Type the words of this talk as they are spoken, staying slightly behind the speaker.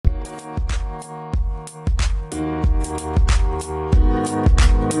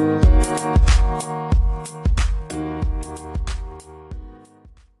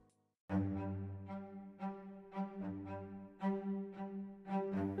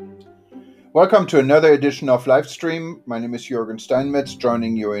Welcome to another edition of Livestream. My name is Jürgen Steinmetz,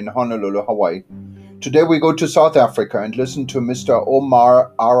 joining you in Honolulu, Hawaii. Today we go to South Africa and listen to Mr.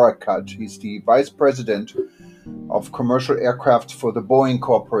 Omar Arakat. He's the Vice President of Commercial Aircraft for the Boeing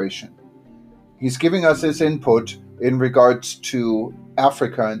Corporation. He's giving us his input in regards to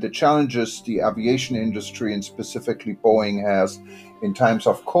Africa and the challenges the aviation industry and specifically Boeing has in times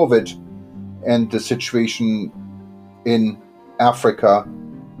of COVID and the situation in Africa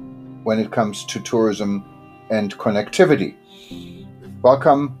when it comes to tourism and connectivity.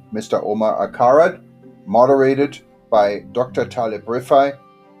 Welcome, Mr. Omar Arakat, moderated by Dr. Talib Rifai,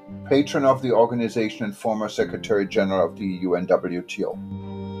 patron of the organization and former Secretary General of the UNWTO.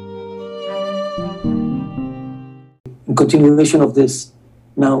 In continuation of this,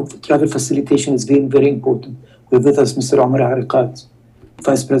 now travel facilitation is very, very important. We have with us Mr. Omar Arakat,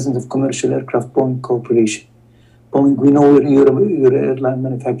 Vice President of Commercial Aircraft Boeing Corporation. Boeing, we know you're an airline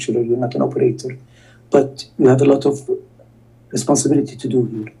manufacturer, you're not an operator, but you have a lot of responsibility to do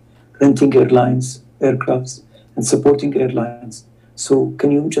here, renting airlines, aircrafts, and supporting airlines. So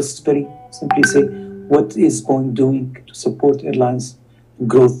can you just very simply say, what is Boeing doing to support airlines and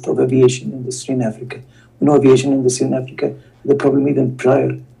growth of aviation industry in Africa? We know aviation industry in Africa, the problem even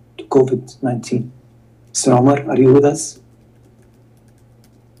prior to COVID-19. Mr. Omar, are you with us?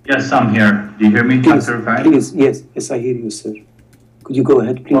 Yes, I'm here. Do you hear me, Dr. Rifai? Please, yes, I hear you, sir. Could you go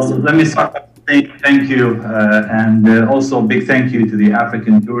ahead, please? Well, let me start by saying thank you, and also a big thank you to the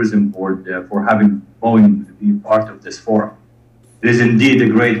African Tourism Board for having Boeing be part of this forum. It is indeed a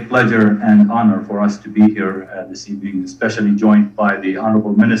great pleasure and honor for us to be here this evening, especially joined by the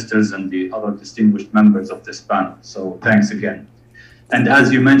honorable ministers and the other distinguished members of this panel. So thanks again. And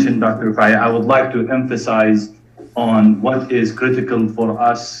as you mentioned, Dr. Rifai, I would like to emphasize on what is critical for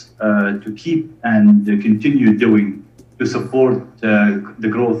us to keep and continue doing to support the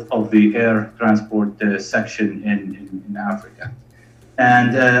growth of the air transport section in Africa.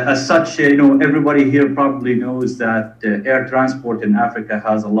 And as such, everybody here probably knows that air transport in Africa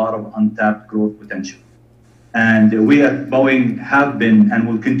has a lot of untapped growth potential. And we at Boeing have been and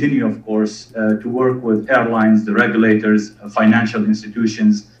will continue, of course, to work with airlines, the regulators, financial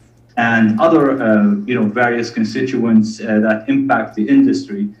institutions, and other various constituents that impact the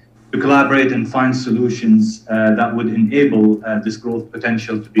industry to collaborate and find solutions that would enable this growth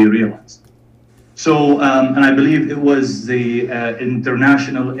potential to be realized. So, and I believe it was the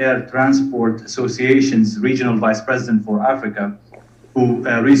International Air Transport Association's Regional Vice President for Africa who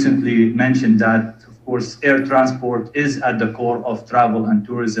recently mentioned that, of course, air transport is at the core of travel and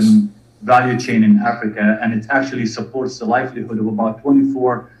tourism value chain in Africa, and it actually supports the livelihood of about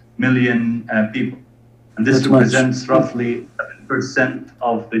 24 million people. And this represents roughly 7%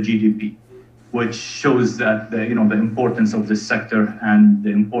 of the GDP, which shows that the importance of this sector and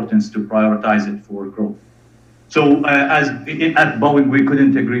the importance to prioritize it for growth. So at Boeing, we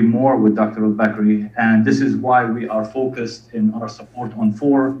couldn't agree more with Dr. Al-Bakri, and this is why we are focused in our support on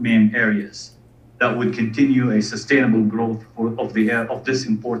four main areas that would continue a sustainable growth of this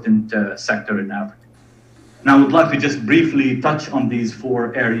important sector in Africa. Now, I would like to just briefly touch on these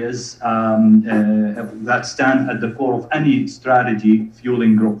four areas that stand at the core of any strategy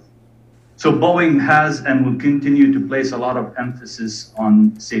fueling growth. So Boeing has and will continue to place a lot of emphasis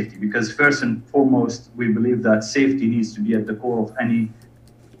on safety because first and foremost, we believe that safety needs to be at the core of any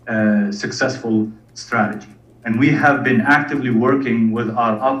successful strategy. And we have been actively working with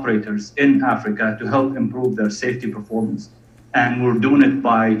our operators in Africa to help improve their safety performance. And we're doing it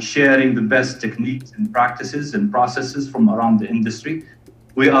by sharing the best techniques and practices and processes from around the industry.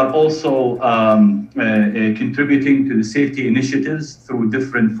 We are also contributing to the safety initiatives through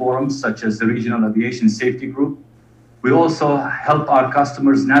different forums, such as the Regional Aviation Safety Group. We also help our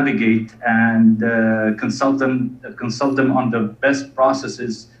customers navigate and consult them on the best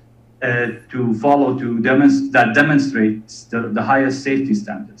processes to follow that demonstrates the highest safety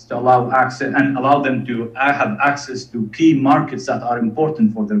standards to allow access and allow them to have access to key markets that are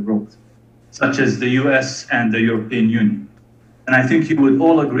important for their growth, such as the US and the European Union. And I think you would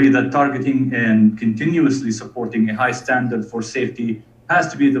all agree that targeting and continuously supporting a high standard for safety has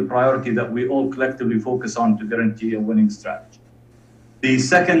to be the priority that we all collectively focus on to guarantee a winning strategy. The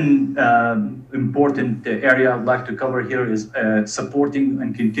second important area I'd like to cover here is supporting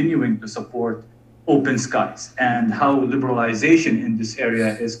and continuing to support open skies and how liberalization in this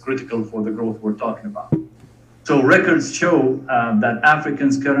area is critical for the growth we're talking about. So records show that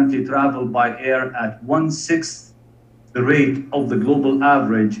Africans currently travel by air at 1/6 the rate of the global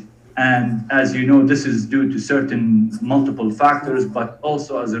average. And as you know, this is due to certain multiple factors, but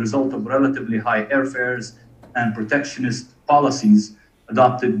also as a result of relatively high airfares and protectionist policies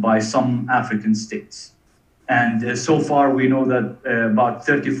adopted by some African states. And so far, we know that about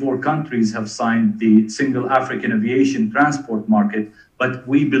 34 countries have signed the single African aviation transport market, but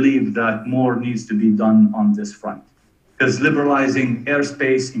we believe that more needs to be done on this front. Because liberalizing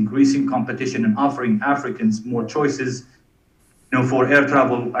airspace, increasing competition, and offering Africans more choices, for air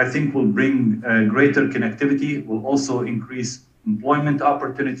travel, I think will bring greater connectivity, will also increase employment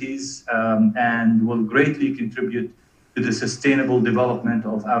opportunities, and will greatly contribute to the sustainable development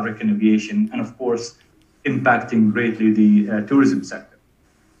of African aviation, and of course, impacting greatly the tourism sector.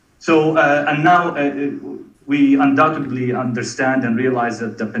 So, and now we undoubtedly understand and realize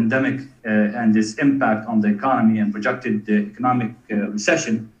that the pandemic and its impact on the economy and projected economic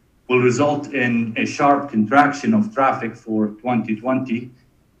recession will result in a sharp contraction of traffic for 2020,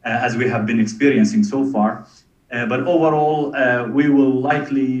 as we have been experiencing so far. But overall, we will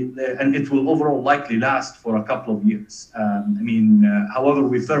likely, and it will overall likely last for a couple of years. However,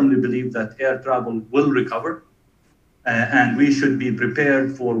 we firmly believe that air travel will recover, and we should be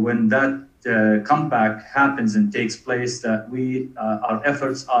prepared for when that comeback happens and takes place, that our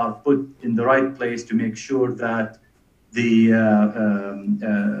efforts are put in the right place to make sure that the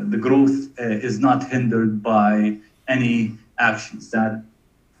growth is not hindered by any actions, that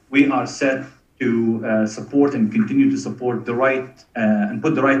we are set to support and continue to support the right and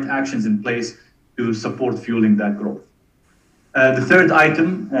put the right actions in place to support fueling that growth. The third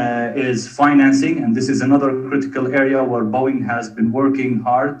item is financing, and this is another critical area where Boeing has been working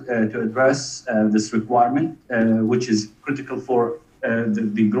hard to address this requirement, which is critical for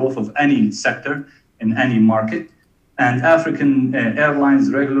the growth of any sector in any market. And African airlines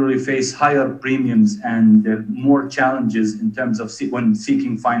regularly face higher premiums and more challenges in terms of when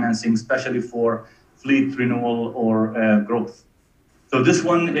seeking financing, especially for fleet renewal or growth. So this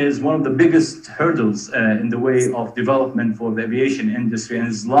one is one of the biggest hurdles in the way of development for the aviation industry, and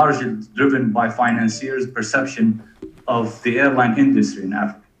is largely driven by financiers' perception of the airline industry in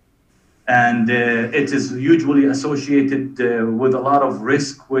Africa. And it is usually associated with a lot of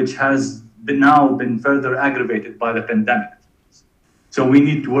risk, which has now been further aggravated by the pandemic. So we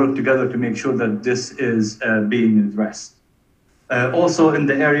need to work together to make sure that this is being addressed. Also, in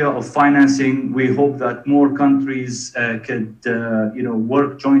the area of financing, we hope that more countries could,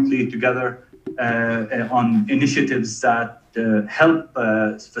 work jointly together on initiatives that help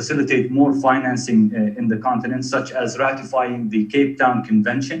facilitate more financing in the continent, such as ratifying the Cape Town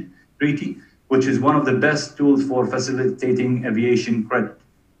Convention Treaty, which is one of the best tools for facilitating aviation credit.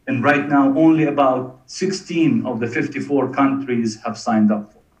 And right now, only about 16 of the 54 countries have signed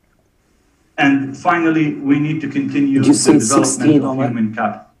up for it. And finally, we need to continue the development 16, of human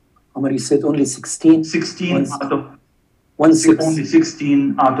capital. Omar, you said only 16? 16 out of Only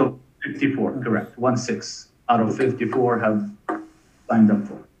 16 out of 54, correct. 16 out of 54 have signed up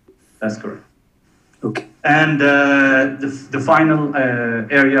for it. That's correct. Okay. And the final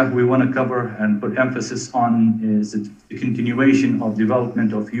area we want to cover and put emphasis on is the continuation of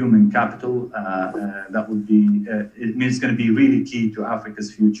development of human capital. That would be, it means it's going to be really key to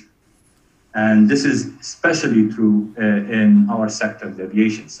Africa's future. And this is especially true in our sector, the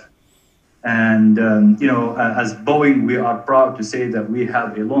aviation sector. And, as Boeing, we are proud to say that we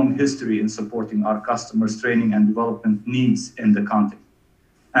have a long history in supporting our customers' training and development needs in the continent.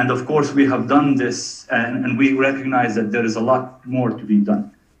 And of course, we have done this, and we recognize that there is a lot more to be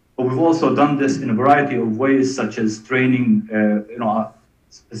done. But we've also done this in a variety of ways, such as training,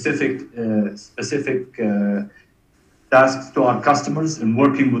 specific tasks to our customers, and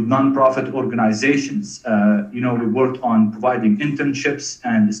working with nonprofit organizations. We worked on providing internships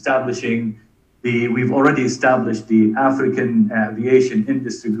and establishing we've already established the African Aviation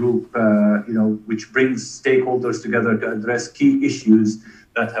Industry Group, which brings stakeholders together to address key issues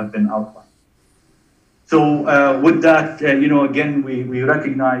that have been outlined. So with that, again, we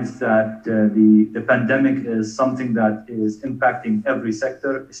recognize that the pandemic is something that is impacting every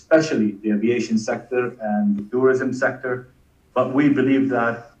sector, especially the aviation sector and the tourism sector. But we believe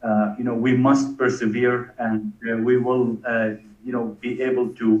that, we must persevere, and we will, be able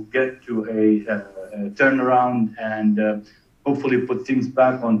to get to a turnaround and hopefully put things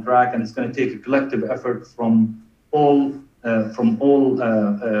back on track. And it's going to take a collective effort from all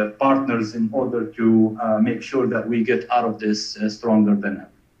partners in order to make sure that we get out of this stronger than ever.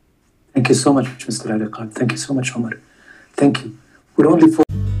 Thank you so much, Mr. Arakat. Thank you so much, Omar. Thank you. We're only for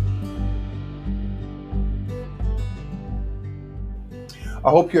I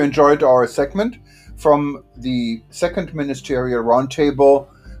hope you enjoyed our segment from the second ministerial roundtable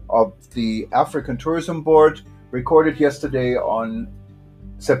of the African Tourism Board, recorded yesterday on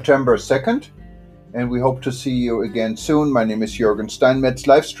September 2nd. and we hope to see you again soon. My name is Jürgen Steinmetz,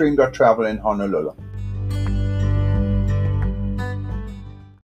 livestream.travel in Honolulu.